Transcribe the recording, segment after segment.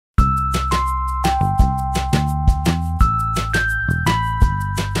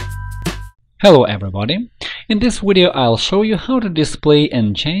Hello everybody! In this video I'll show you how to display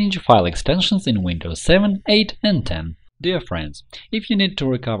and change file extensions in Windows 7, 8 and 10. Dear friends, if you need to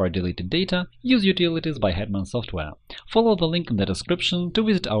recover deleted data, use utilities by Hetman Software. Follow the link in the description to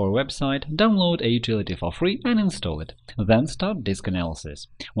visit our website, download a utility for free and install it. Then start disk analysis.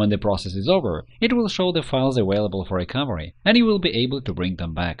 When the process is over, it will show the files available for recovery, and you will be able to bring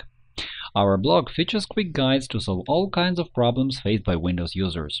them back. Our blog features quick guides to solve all kinds of problems faced by Windows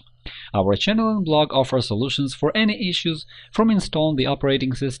users. Our channel and blog offer solutions for any issues, from installing the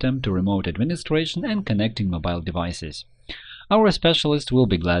operating system to remote administration and connecting mobile devices. Our specialists will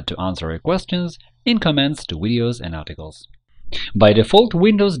be glad to answer your questions in comments to videos and articles. By default,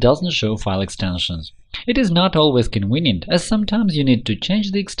 Windows doesn't show file extensions. It is not always convenient, as sometimes you need to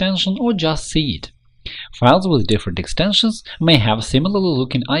change the extension or just see it. Files with different extensions may have similarly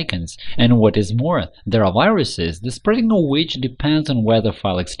looking icons, and what is more, there are viruses, the spreading of which depends on whether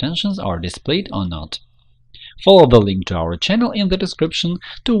file extensions are displayed or not. Follow the link to our channel in the description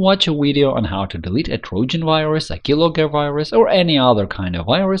to watch a video on how to delete a Trojan virus, a keylogger virus, or any other kind of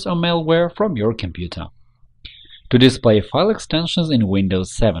virus or malware from your computer. To display file extensions in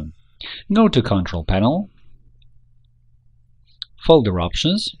Windows 7, go to Control Panel, Folder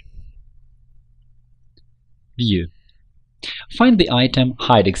Options, View. Find the item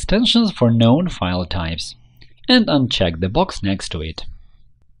Hide extensions for known file types and uncheck the box next to it.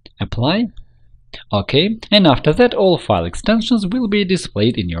 Apply. OK, and after that all file extensions will be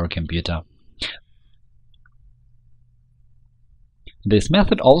displayed in your computer. This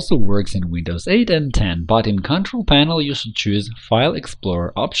method also works in Windows 8 and 10, but in Control Panel you should choose File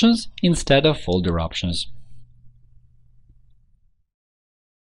Explorer Options instead of Folder Options.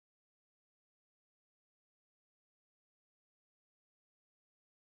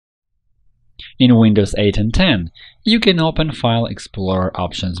 In Windows 8 and 10, you can open File Explorer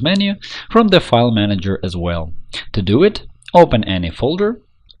Options menu from the File Manager as well. To do it, open any folder,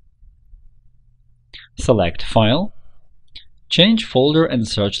 select File, change folder and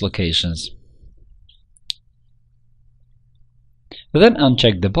search locations. Then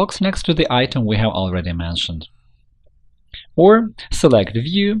uncheck the box next to the item we have already mentioned. Or select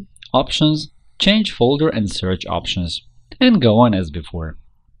View, Options, change folder and search options, and go on as before.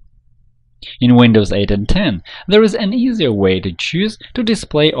 In Windows 8 and 10, there is an easier way to choose to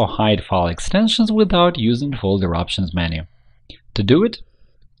display or hide file extensions without using Folder Options menu. To do it,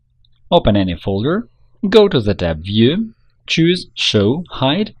 open any folder, go to the tab View, choose Show,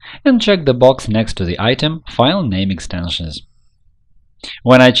 Hide, and check the box next to the item File Name Extensions.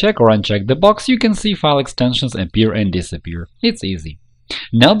 When I check or uncheck the box, you can see file extensions appear and disappear. It's easy.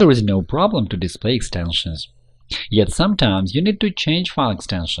 Now there is no problem to display extensions. Yet sometimes you need to change file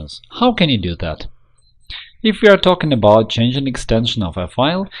extensions. How can you do that? If we are talking about changing extension of a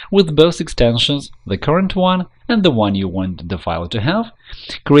file with both extensions, the current one and the one you want the file to have,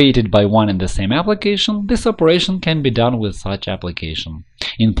 created by one and the same application, this operation can be done with such application.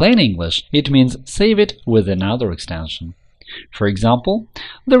 In plain English, it means save it with another extension. For example,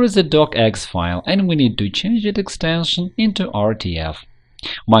 there is a docx file and we need to change its extension into RTF.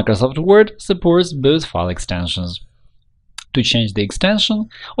 Microsoft Word supports both file extensions. To change the extension,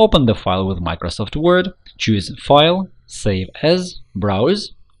 open the file with Microsoft Word, choose File, Save As,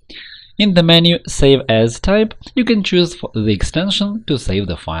 Browse. In the menu Save As type, you can choose the extension to save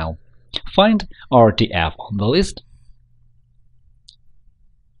the file. Find RTF on the list,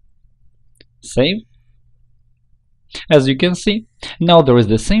 save. As you can see, now there is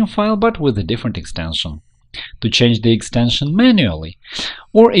the same file but with a different extension. To change the extension manually,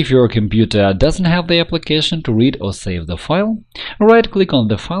 or if your computer doesn't have the application to read or save the file, right-click on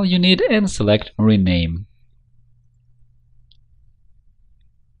the file you need and select Rename.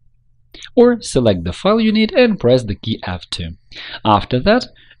 Or select the file you need and press the key F2. After that,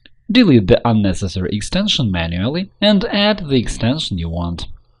 delete the unnecessary extension manually and add the extension you want.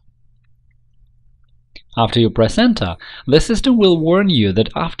 After you press Enter, the system will warn you that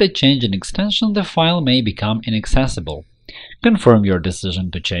after changing extension the file may become inaccessible. Confirm your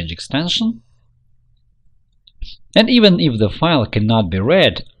decision to change extension. And even if the file cannot be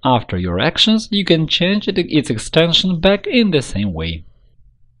read after your actions, you can change its extension back in the same way.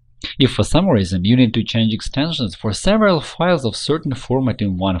 If for some reason you need to change extensions for several files of certain format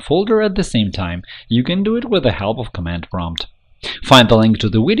in one folder at the same time, you can do it with the help of Command Prompt. Find the link to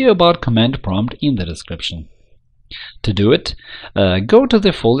the video about Command Prompt in the description. To do it, go to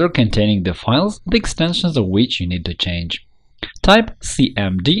the folder containing the files, the extensions of which you need to change. Type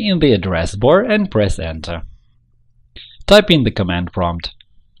CMD in the address bar and press Enter. Type in the command prompt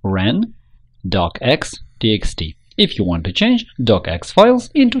ren docx.txt if you want to change docx files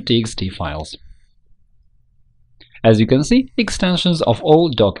into txt files. As you can see, extensions of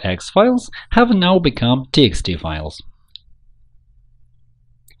all docx files have now become txt files.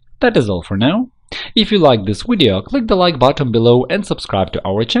 That is all for now. If you liked this video, click the like button below and subscribe to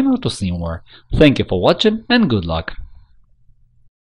our channel to see more. Thank you for watching and good luck!